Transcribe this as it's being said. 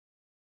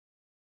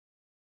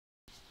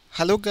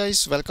Hello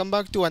guys, welcome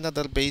back to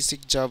another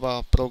basic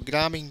Java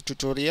programming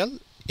tutorial.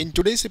 In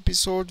today's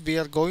episode, we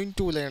are going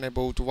to learn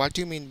about what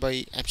you mean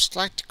by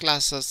abstract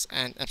classes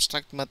and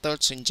abstract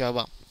methods in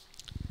Java.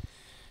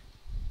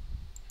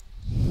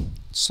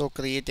 So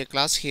create a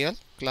class here,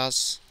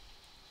 class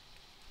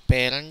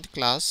parent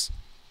class.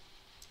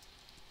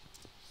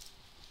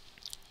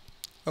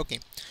 Okay.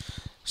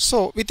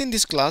 So within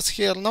this class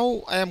here,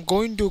 now I am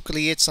going to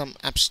create some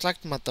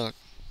abstract method.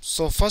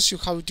 So first you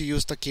have to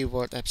use the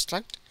keyword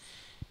abstract,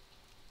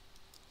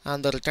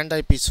 and the return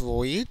type is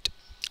void,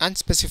 and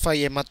specify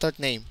a method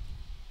name.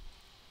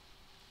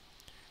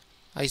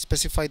 I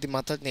specify the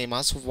method name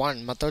as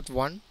method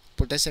 1,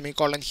 put a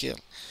semicolon here.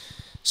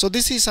 So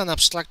this is an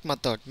abstract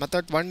method.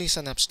 Method 1 is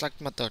an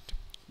abstract method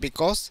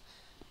because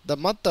the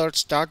method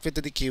start with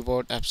the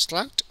keyword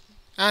abstract,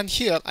 and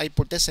here I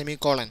put a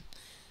semicolon.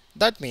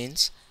 That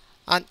means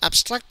an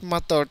abstract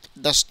method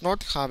does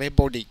not have a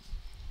body.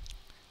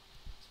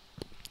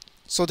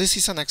 So this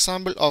is an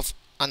example of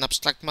an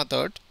abstract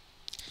method.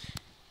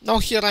 Now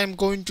here I am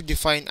going to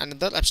define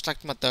another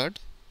abstract method,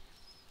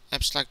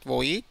 abstract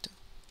void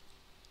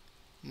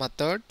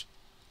method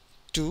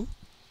 2,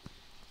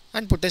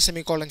 and put a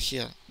semicolon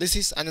here. This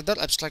is another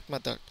abstract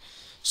method.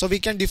 So we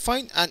can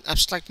define an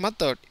abstract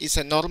method is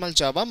a normal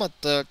Java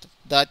method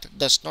that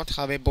does not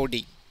have a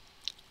body.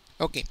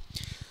 Okay.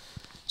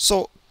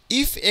 So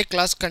if a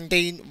class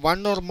contain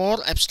one or more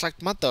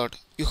abstract method,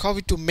 you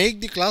have to make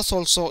the class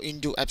also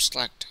into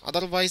abstract.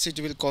 Otherwise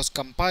it will cause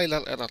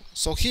compiler error.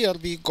 So here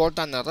we got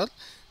an error.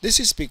 This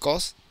is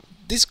because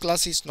this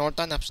class is not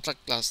an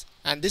abstract class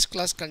and this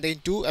class contain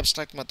two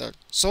abstract methods.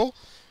 So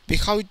we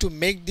have to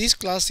make this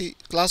class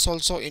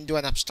also into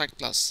an abstract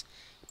class.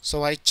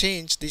 So I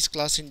change this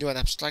class into an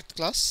abstract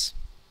class.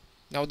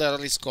 Now the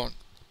error is gone.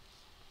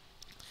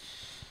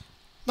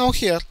 Now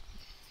here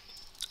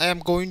I am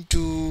going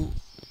to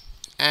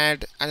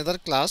add another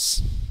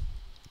class.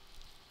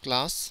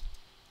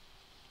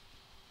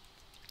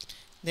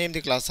 Name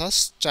the class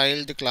as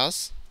child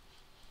class.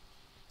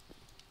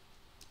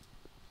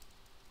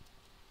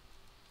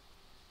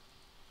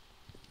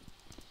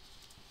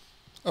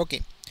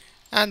 Okay,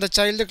 and the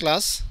child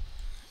class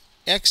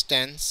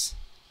extends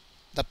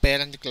the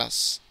parent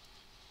class.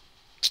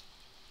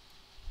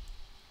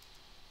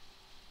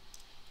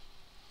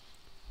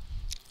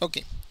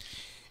 Okay,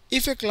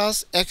 if a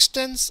class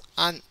extends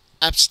an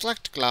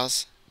abstract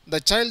class, the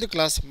child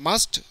class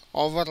must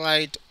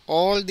override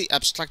all the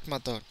abstract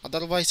method,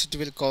 otherwise it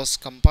will cause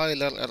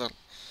compiler error.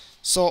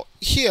 So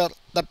here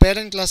the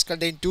parent class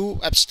contains two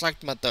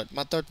abstract methods,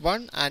 method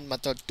 1 and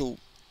method 2.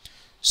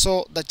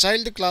 So the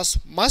child class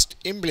must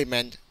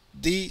implement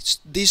these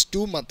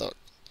two methods.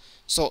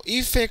 So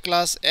if a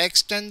class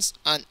extends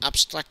an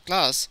abstract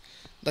class,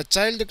 the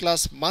child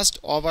class must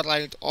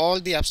override all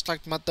the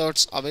abstract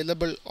methods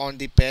available on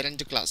the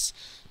parent class.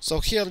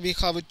 So here we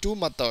have two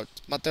methods,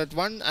 method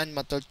 1 and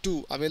method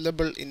 2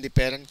 available in the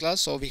parent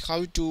class. So we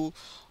have to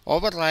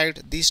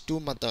override these two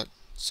methods.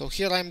 So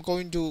here I am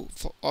going to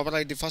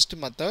override the first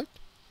method,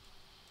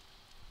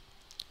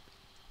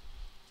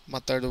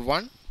 method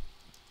 1.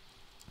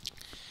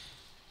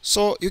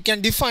 So you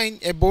can define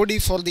a body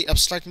for the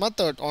abstract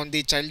method on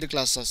the child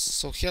classes.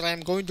 So here I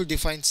am going to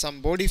define some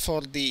body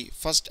for the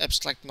first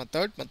abstract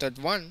method, method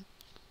 1.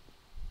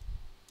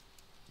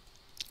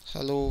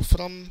 Hello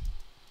from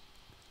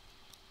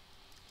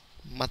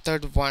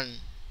method 1.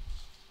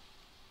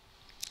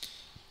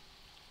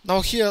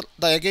 Now here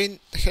again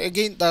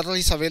the error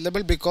is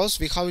available because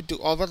we have to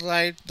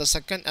override the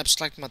second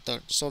abstract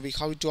method. So we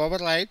have to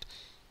override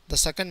the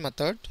second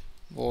method,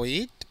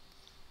 void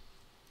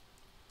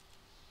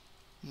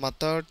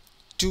method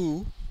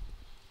 2.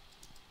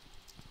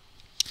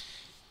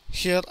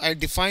 Here I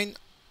define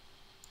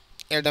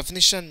a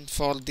definition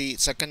for the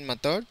second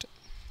method,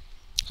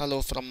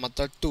 hello from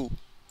method 2.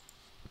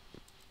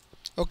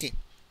 Okay,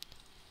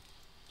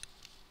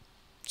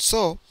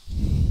 so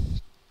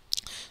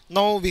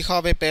now we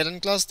have a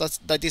parent class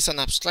that is an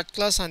abstract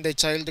class and a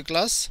child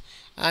class,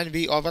 and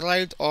we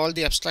override all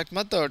the abstract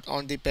method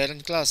on the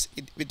parent class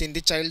within the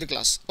child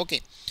class.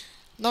 Okay,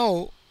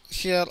 now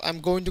here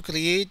I'm going to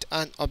create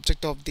an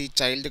object of the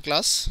child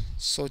class.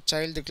 So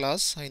child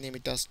class, I name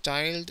it as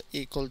child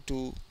equal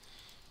to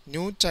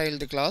new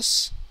child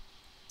class,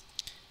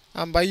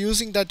 and by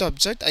using that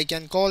object I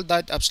can call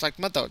that abstract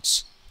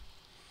methods.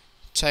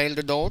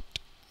 Child dot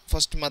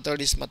first method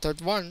is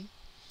method 1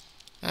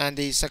 and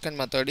the second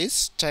method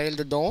is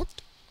child dot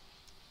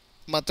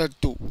method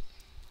 2.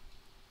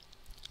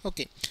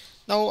 Okay,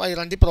 now I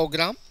run the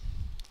program.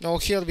 Now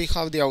here we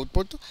have the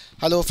output,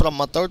 hello from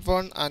method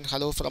 1 and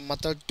hello from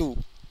method 2.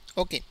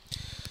 Okay.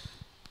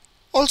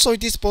 Also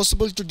it is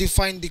possible to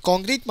define the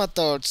concrete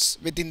methods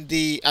within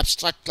the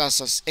abstract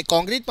classes. A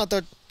concrete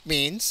method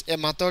means a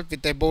method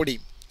with a body.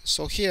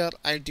 So here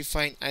I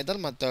define either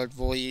method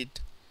void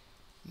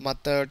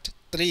method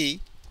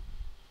 3.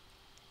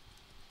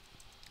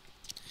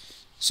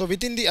 So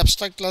within the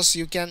abstract class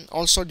you can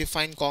also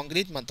define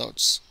concrete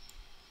methods.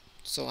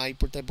 So I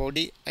put a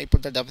body, I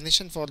put a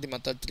definition for the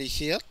method 3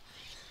 here.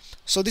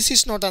 So this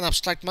is not an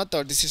abstract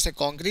method, this is a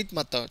concrete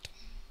method.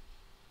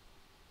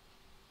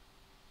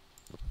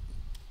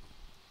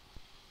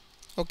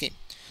 Okay,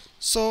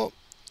 so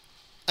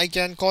I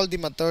can call the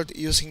method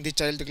using the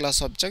child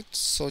class object.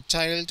 So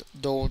child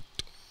dot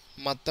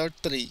method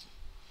 3.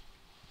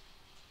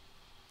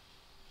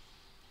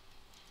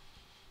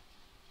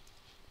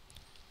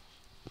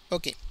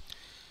 Okay,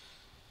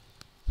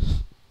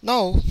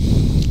 now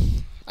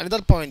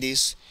another point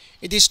is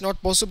it is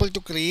not possible to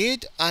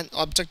create an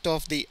object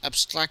of the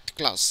abstract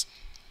class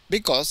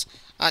because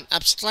an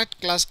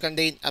abstract class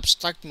contains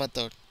abstract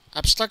method.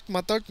 Abstract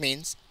method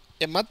means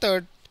a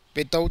method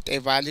without a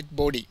valid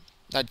body.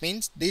 That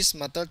means these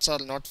methods are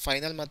not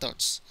final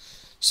methods.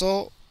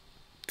 So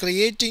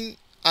creating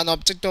an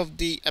object of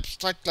the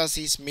abstract class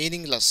is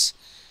meaningless.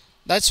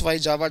 That's why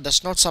Java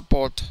does not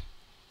support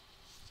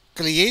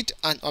create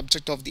an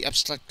object of the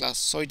abstract class.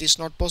 So it is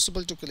not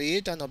possible to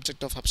create an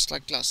object of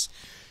abstract class.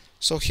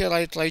 So here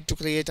I tried to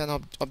create an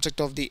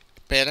object of the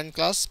parent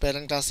class.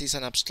 Parent class is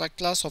an abstract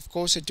class. Of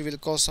course it will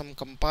cause some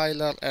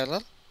compiler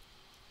error.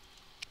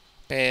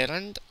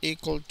 Parent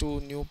equal to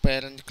new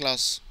parent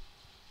class.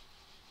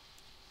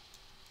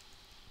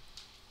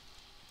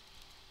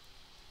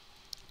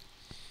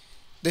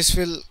 This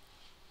will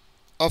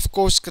of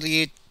course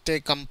create a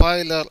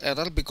compiler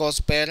error because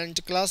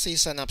parent class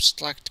is an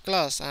abstract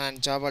class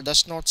and Java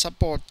does not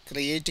support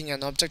creating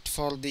an object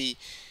for the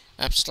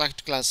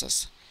abstract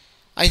classes.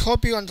 I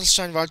hope you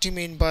understand what you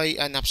mean by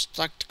an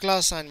abstract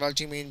class and what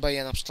you mean by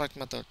an abstract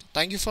method.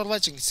 Thank you for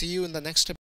watching. See you in the next episode.